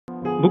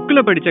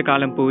புக்கில் படித்த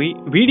காலம் போய்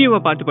வீடியோவை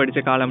பார்த்து படித்த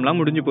காலம்லாம்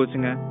முடிஞ்சு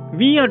போச்சுங்க.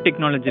 விஆர்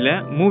டெக்னாலஜியில்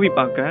மூவி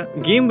பார்க்க,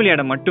 கேம்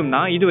விளையாட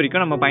மட்டும்தான் இது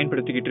வரைக்கும் நம்ம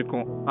பயன்படுத்திக்கிட்டு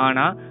இருக்கோம்.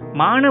 ஆனால்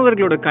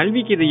மாணவர்களோட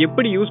கல்விக்கு இதை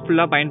எப்படி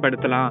யூஸ்ஃபுல்லாக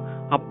பயன்படுத்தலாம்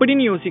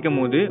அப்படின்னு யோசிக்கும்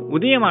போது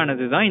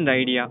உதயமானது தான் இந்த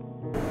ஐடியா.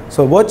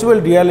 ஸோ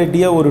வர்ச்சுவல்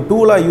ரியாலிட்டியை ஒரு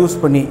டூலாக யூஸ்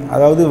பண்ணி,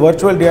 அதாவது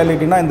வர்ச்சுவல்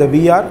ரியாலிட்டினா இந்த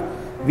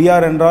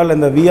விஆர் என்றால்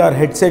இந்த விஆர்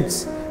ஹெட்செட்ஸ்.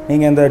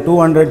 நீங்கள் இந்த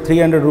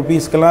 200-300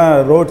 ருபீஸ்க்கெல்லாம்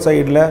ரோட்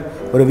சைடில்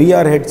ஒரு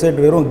விஆர் ஹெட்செட்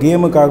வெறும்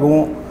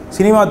கேமுக்காகவும்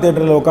சினிமா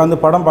தேட்டரில் உட்காந்து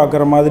படம்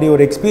பார்க்குற மாதிரி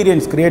ஒரு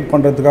எக்ஸ்பீரியன்ஸ் க்ரியேட்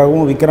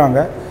பண்ணுறதுக்காகவும் விற்கிறாங்க.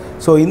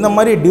 ஸோ இந்த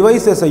மாதிரி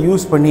டிவைசஸை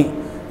யூஸ் பண்ணி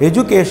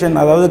எஜுகேஷன்,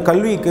 அதாவது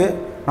கல்விக்கு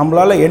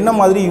நம்மளால் என்ன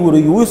மாதிரி ஒரு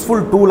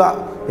யூஸ்ஃபுல்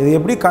டூலாக இது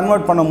எப்படி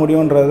கன்வெர்ட் பண்ண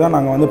முடியுன்றது தான்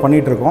நாங்கள்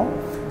பண்ணிகிட்ருக்கோம்.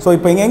 ஸோ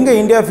இப்போ எங்கள்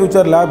இந்தியா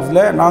ஃபியூச்சர்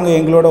லேப்ஸில் நாங்கள்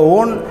எங்களோட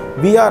ஓன்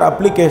விஆர்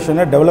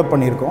அப்ளிகேஷனை டெவலப்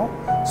பண்ணியிருக்கோம்.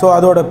 ஸோ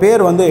அதோட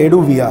பேர்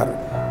EduVR.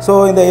 ஸோ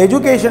இந்த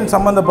எஜுகேஷன்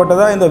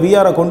சம்மந்தப்பட்டதாக இந்த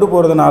விஆரை கொண்டு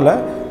போகிறதுனால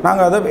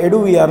நாங்கள் அதை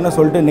EduVRனு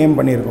சொல்லிட்டு நேம்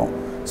பண்ணியிருக்கோம்.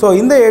 ஸோ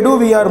இந்த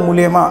EduVR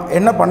மூலயமா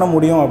என்ன பண்ண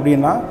முடியும்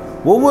அப்படின்னா,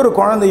 ஒவ்வொரு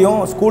குழந்தையும்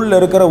ஸ்கூலில்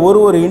இருக்கிற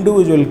ஒரு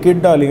இண்டிவிஜுவல்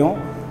கிட்டாலையும்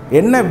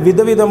என்ன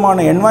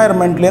விதவிதமான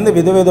என்வாயர்மெண்ட்லேருந்து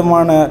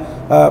விதவிதமான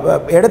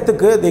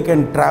இடத்துக்கு they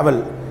can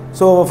travel.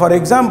 So for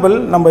example,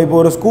 நம்ம இப்போ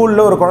ஒரு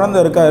ஸ்கூலில் ஒரு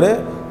குழந்தை இருக்கார்,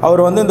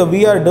 அவர் இந்த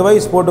விஆர்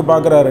டிவைஸ் போட்டு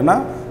பார்க்குறாருன்னா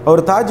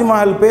அவர்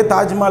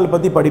தாஜ்மஹால்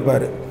பற்றி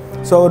படிப்பார்.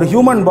 ஸோ ஒரு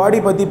ஹியூமன் பாடி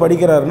பற்றி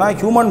படிக்கிறாருன்னா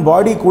ஹியூமன்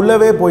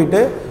பாடிக்குள்ளவே போயிட்டு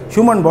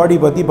ஹியூமன் பாடி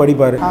பற்றி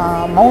படிப்பார்.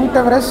 மவுண்ட்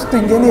எவரெஸ்ட்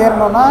இங்கேருந்து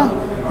ஏறணுன்னா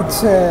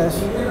இட்ஸ்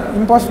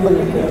இம்பாசிபிள்,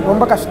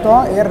 ரொம்ப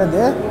கஷ்டம்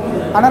ஏறுறது.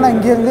 ஆனால் நான்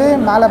இங்கேருந்து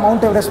மேலே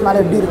மவுண்ட் எவரெஸ்ட்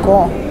மேலே எப்படி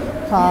இருக்கும்,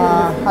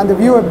 அந்த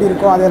வியூ எப்படி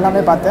இருக்கும், அது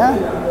எல்லாமே பார்த்தேன்.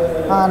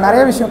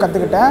 நிறைய விஷயம்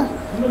கற்றுக்கிட்டேன்.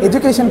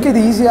 எஜுகேஷனுக்கு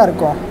இது ஈஸியாக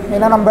இருக்கும்,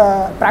 ஏன்னா நம்ம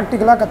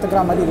ப்ராக்டிக்கலாக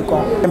கற்றுக்கிற மாதிரி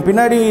இருக்கும்.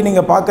 பின்னாடி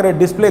நீங்கள் பார்க்குற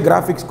டிஸ்பிளே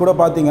கிராஃபிக்ஸ் கூட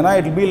பார்த்தீங்கன்னா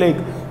it be like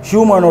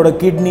ஹியூமனோட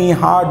kidney,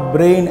 heart,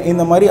 brain,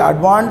 இந்த மாதிரி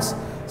அட்வான்ஸ்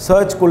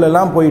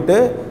சர்ச்குள்ளெல்லாம் போயிட்டு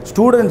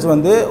ஸ்டூடெண்ட்ஸ்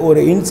ஒரு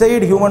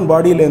இன்சைட் ஹியூமன்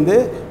பாடியிலேருந்து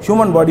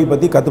ஹியூமன் பாடி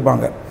பற்றி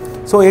கற்றுப்பாங்க.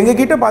 ஸோ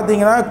எங்ககிட்ட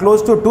பார்த்தீங்கன்னா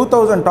க்ளோஸ் டு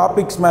 2000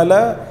 டாபிக்ஸ் மேலே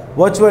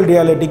வர்ச்சுவல்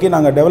ரியாலிட்டிக்கு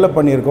நாங்கள் டெவலப்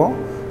பண்ணியிருக்கோம்.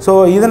 ஸோ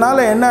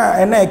இதனால்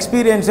என்ன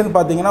எக்ஸ்பீரியன்ஸ்னு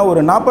பார்த்தீங்கன்னா,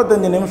 ஒரு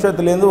 45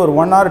 நிமிஷத்துலேருந்து ஒரு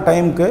 1 hour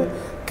டைமுக்கு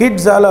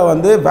கிட்ஸால்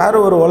வேறு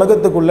ஒரு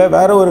உலகத்துக்குள்ளே,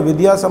 வேறு ஒரு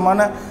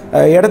வித்தியாசமான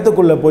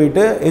இடத்துக்குள்ளே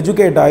போயிட்டு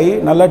எஜுகேட் ஆகி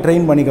நல்லா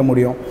ட்ரெயின் பண்ணிக்க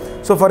முடியும்.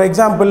 ஸோ ஃபார்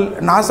எக்ஸாம்பிள்,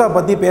 நாசா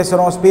பற்றி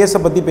பேசுகிறோம்,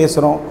 ஸ்பேஸை பற்றி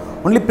பேசுகிறோம்.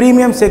 Only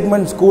premium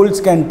segment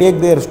schools can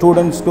take their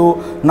students to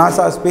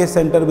NASA space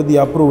centre with the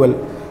approval.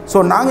 So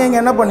நாங்கள் இங்கே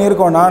என்ன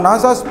பண்ணியிருக்கோன்னா,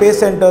 நாசா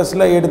ஸ்பேஸ்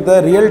சென்டர்ஸில் எடுத்த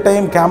ரியல்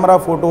டைம் கேமரா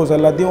ஃபோட்டோஸ்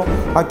எல்லாத்தையும்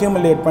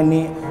அக்யூமுலேட்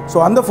பண்ணி, ஸோ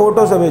அந்த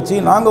ஃபோட்டோஸை வச்சு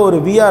நாங்கள் ஒரு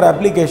விஆர்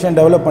அப்ளிகேஷன்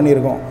டெவலப்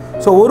பண்ணியிருக்கோம்.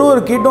 ஸோ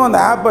ஒரு கிட்டும் அந்த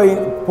ஆப்பை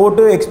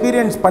போட்டு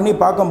எக்ஸ்பீரியன்ஸ் பண்ணி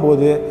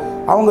பார்க்கும்போது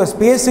அவங்க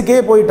ஸ்பேஸுக்கே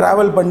போய்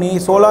ட்ராவல் பண்ணி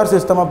சோலார்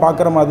சிஸ்டமை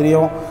பார்க்குற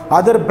மாதிரியும்,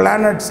 அதர்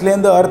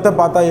பிளானட்ஸ்லேருந்து அர்த்தை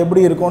பார்த்தா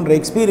எப்படி இருக்குன்ற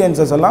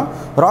எக்ஸ்பீரியன்ஸஸ் எல்லாம்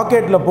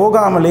ராக்கெட்டில்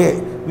போகாமலே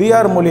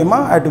விஆர் மூலிமா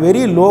அட்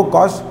வெரி லோ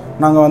காஸ்ட்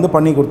நாங்கள்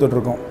பண்ணி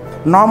கொடுத்துட்ருக்கோம்.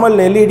 நார்மல்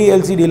எல்இடி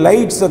எல்சிடி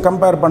லைட்ஸை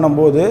கம்பேர்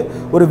பண்ணும்போது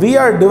ஒரு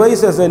விஆர்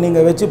டிவைசஸை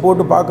நீங்கள் வச்சு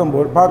போட்டு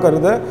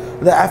பார்க்குறது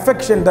த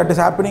affection that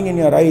is happening in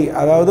your ஐ,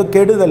 அதாவது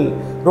கெடுதல்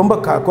ரொம்ப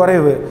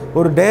குறைவு.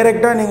 ஒரு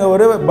டைரெக்டாக நீங்கள்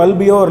ஒரு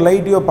பல்பையோ ஒரு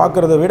லைட்டையோ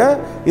பார்க்குறத விட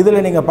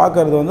இதில் நீங்கள்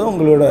பார்க்குறது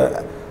உங்களோட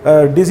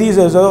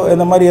டிசீசஸோ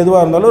இந்த மாதிரி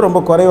எதுவாக இருந்தாலும் ரொம்ப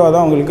குறைவாக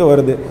தான் உங்களுக்கு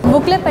வருது.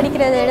 புக்கில்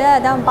படிக்கிறத விட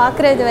அதான்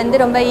பார்க்குறது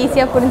ரொம்ப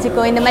ஈஸியாக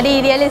புரிஞ்சுக்கும். இந்த மாதிரி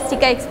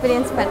ரியலிஸ்டிக்காக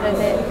எக்ஸ்பீரியன்ஸ்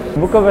பண்ணுறது.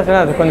 புக்கை பேசினா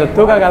அது கொஞ்சம்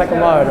தூக்க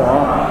கலக்கமாக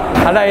வரும்,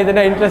 அதான்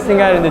இதுனா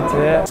இன்ட்ரெஸ்டிங்காக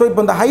இருந்துச்சு. ஸோ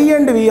இப்போ இந்த high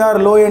and VR,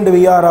 low and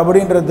VR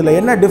அப்படின்றதுல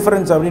என்ன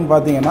டிஃப்ரென்ஸ் அப்படின்னு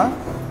பார்த்தீங்கன்னா,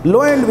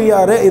 லோ அண்ட்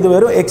விஆர் இது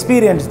வெறும்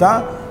எக்ஸ்பீரியன்ஸ்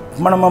தான்.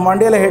 நம்ம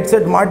மண்டையில்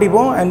headset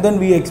மாட்டிப்போம் and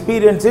then we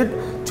experience it,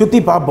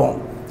 சுற்றி பார்ப்போம்.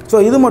 ஸோ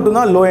இது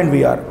மட்டும்தான் low and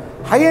VR.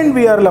 High and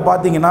விஆரில்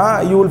பார்த்தீங்கன்னா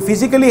you will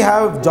physically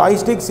have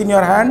joysticks in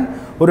your hand,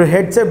 ஒரு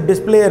ஹெட்செட்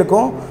டிஸ்பிளே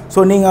இருக்கும். ஸோ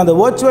நீங்கள் அந்த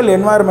வர்ச்சுவல்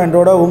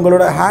என்வாயர்மெண்ட்டோட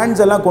உங்களோட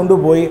ஹேண்ட்ஸ் எல்லாம் கொண்டு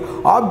போய்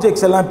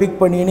ஆப்ஜெக்ட்ஸ் எல்லாம் பிக்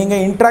பண்ணி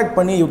நீங்கள் இன்ட்ராக்ட்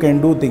பண்ணி you can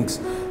do things.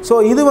 So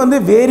இது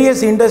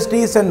வேரியஸ்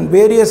இண்டஸ்ட்ரீஸ் அண்ட்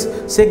வேரியஸ்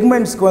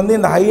செக்மெண்ட்ஸ்க்கு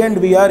இந்த ஹை அண்ட்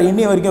விஆர்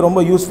இன்னி வரைக்கும்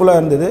ரொம்ப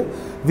யூஸ்ஃபுல்லாக இருந்தது.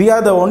 We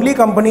are the only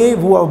company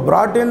who have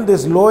brought in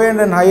this low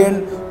end and high end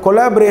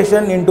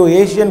collaboration into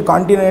Asian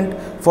continent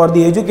for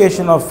the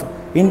education of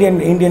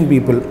Indian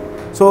people.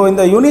 So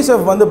இந்த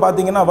UNICEF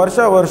பார்த்தீங்கன்னா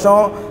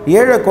வருஷம்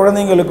ஏழை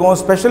குழந்தைங்களுக்கும்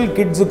ஸ்பெஷல்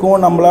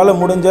கிட்ஸுக்கும் நம்மளால்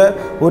முடிஞ்ச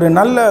ஒரு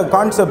நல்ல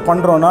கான்செப்ட்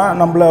பண்ணுறோன்னா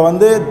நம்மளை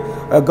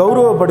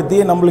கௌரவப்படுத்தி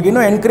நம்மளுக்கு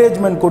இன்னும்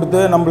என்கரேஜ்மெண்ட் கொடுத்து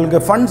நம்மளுக்கு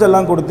ஃபண்ட்ஸ்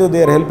எல்லாம் கொடுத்து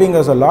they are helping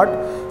us a lot.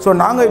 So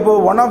நாங்கள்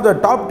இப்போது one of the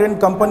top 10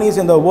 companies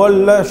இந்த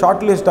வேர்ல்டில்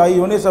ஷார்ட் லிஸ்ட் ஆகி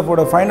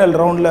யூனிசெஃபோட ஃபைனல்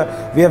ரவுண்டில்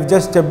we have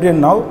just stepped in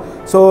now.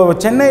 So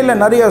சென்னையில்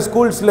நிறைய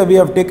ஸ்கூல்ஸில் we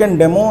have taken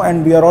demo and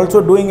we are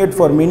also doing it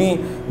for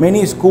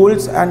many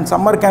schools and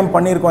summer camp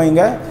பண்ணியிருக்கோம்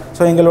இங்கே.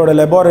 So எங்களோட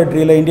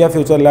லெபார்ட்ரியில் India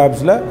future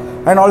லேப்ஸில்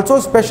and also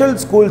special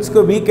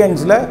ஸ்கூல்ஸ்க்கு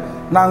வீக்கெண்ட்ஸில்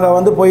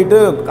நாங்கள் போயிட்டு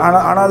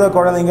அனாதை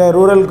குழந்தைங்க,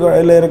 ரூரல்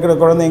இருக்கிற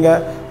குழந்தைங்க,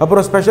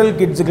 அப்புறம் special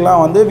கிட்ஸுக்கெலாம்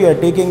we are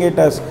taking it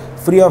as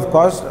free of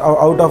cost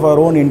out of our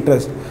own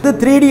interest. இது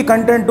 3D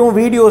கண்டென்ட்டும்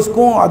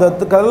வீடியோஸ்க்கும்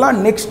அதெல்லாம்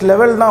நெக்ஸ்ட்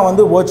லெவல் தான்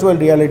virtual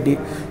reality.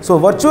 So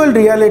virtual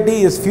reality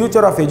is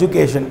future of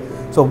education.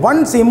 So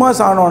once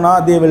immerse ஆனோன்னா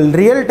they will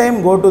real time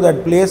go to that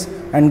place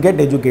and get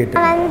educated.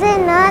 நான்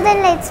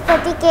Northern Lights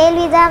பற்றி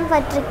கேள்வி தான்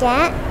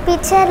பட்டிருக்கேன்,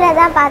 பிக்சரில்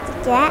தான்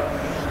பார்த்துருக்கேன்.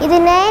 இது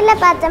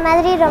நேரில் பார்த்த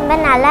மாதிரி ரொம்ப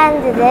நல்லா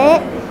இருந்தது.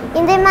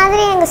 இந்த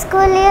மாதிரி எங்கள்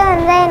ஸ்கூல்லேயும்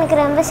வந்தால் எனக்கு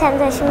ரொம்ப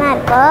சந்தோஷமாக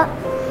இருக்கும்.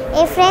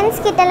 என்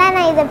ஃப்ரெண்ட்ஸ் கிட்டலாம்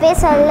நான் இதை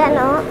போய்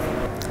சொல்லணும்.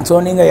 ஸோ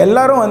நீங்கள்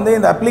எல்லோரும் வந்து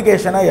இந்த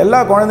அப்ளிகேஷனை எல்லா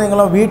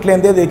குழந்தைங்களும்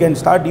வீட்டிலேருந்தே they can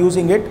start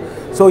using it.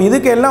 So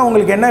இதுக்கு எல்லாம்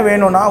உங்களுக்கு என்ன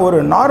வேணும்னா ஒரு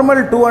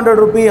நார்மல் 200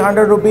 ரூபி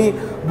 100 ரூபி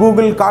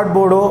கூகுள்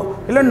கார்ட்போர்டோ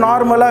இல்லை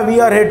நார்மலாக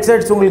விஆர்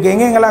ஹெட்செட்ஸ் உங்களுக்கு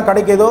எங்கெங்கெல்லாம்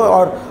கிடைக்கிதோ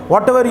R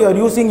what ever you are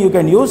using you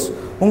can use.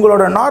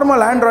 உங்களோட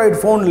நார்மல்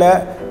ஆண்ட்ராய்டு ஃபோனில்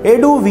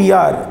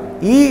eduVR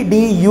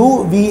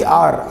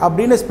EDUVR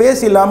அப்படின்னு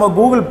ஸ்பேஸ் இல்லாமல்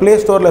கூகுள் ப்ளே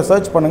ஸ்டோரில்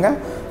சர்ச் பண்ணுங்கள்.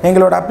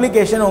 எங்களோட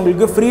அப்ளிகேஷன்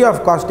உங்களுக்கு ஃப்ரீ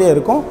ஆஃப் காஸ்ட்டே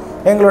இருக்கும்.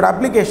 எங்களோட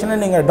அப்ளிகேஷனை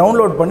நீங்கள்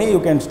டவுன்லோட் பண்ணி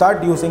you can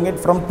start using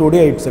it from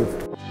today it self.